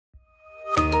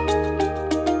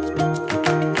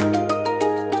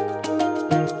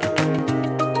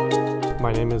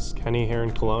is Kenny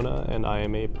Herron-Cologna, and I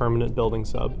am a permanent building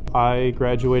sub. I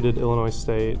graduated Illinois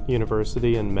State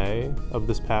University in May of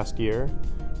this past year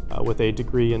with a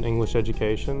degree in English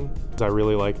education. I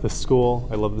really like this school,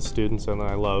 I love the students, and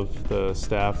I love the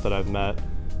staff that I've met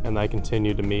and I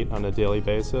continue to meet on a daily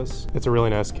basis. It's a really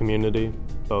nice community,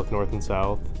 both north and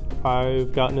south.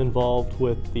 I've gotten involved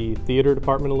with the theater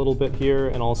department a little bit here,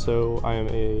 and also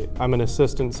I'm an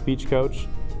assistant speech coach.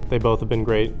 They both have been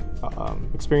great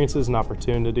experiences and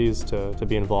opportunities to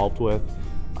be involved with.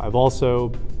 I've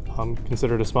also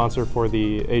considered a sponsor for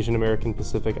the Asian American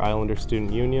Pacific Islander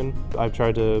Student Union. I've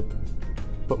tried to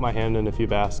put my hand in a few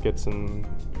baskets and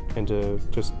to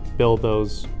just build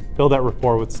that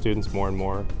rapport with students more and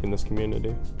more in this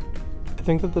community. I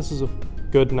think that this is a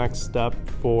good next step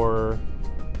for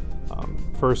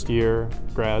first year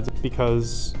grads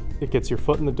because it gets your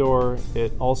foot in the door.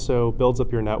 It also builds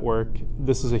up your network.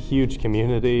 This is a huge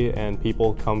community and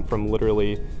people come from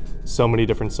literally so many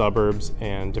different suburbs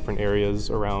and different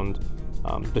areas around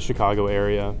the Chicago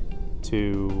area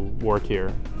to work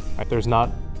here. There's not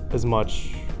as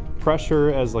much pressure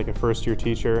as like a first year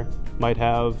teacher might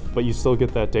have, but you still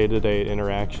get that day-to-day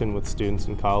interaction with students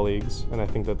and colleagues, and I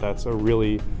think that that's a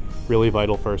really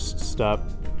vital first step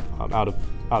out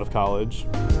of college.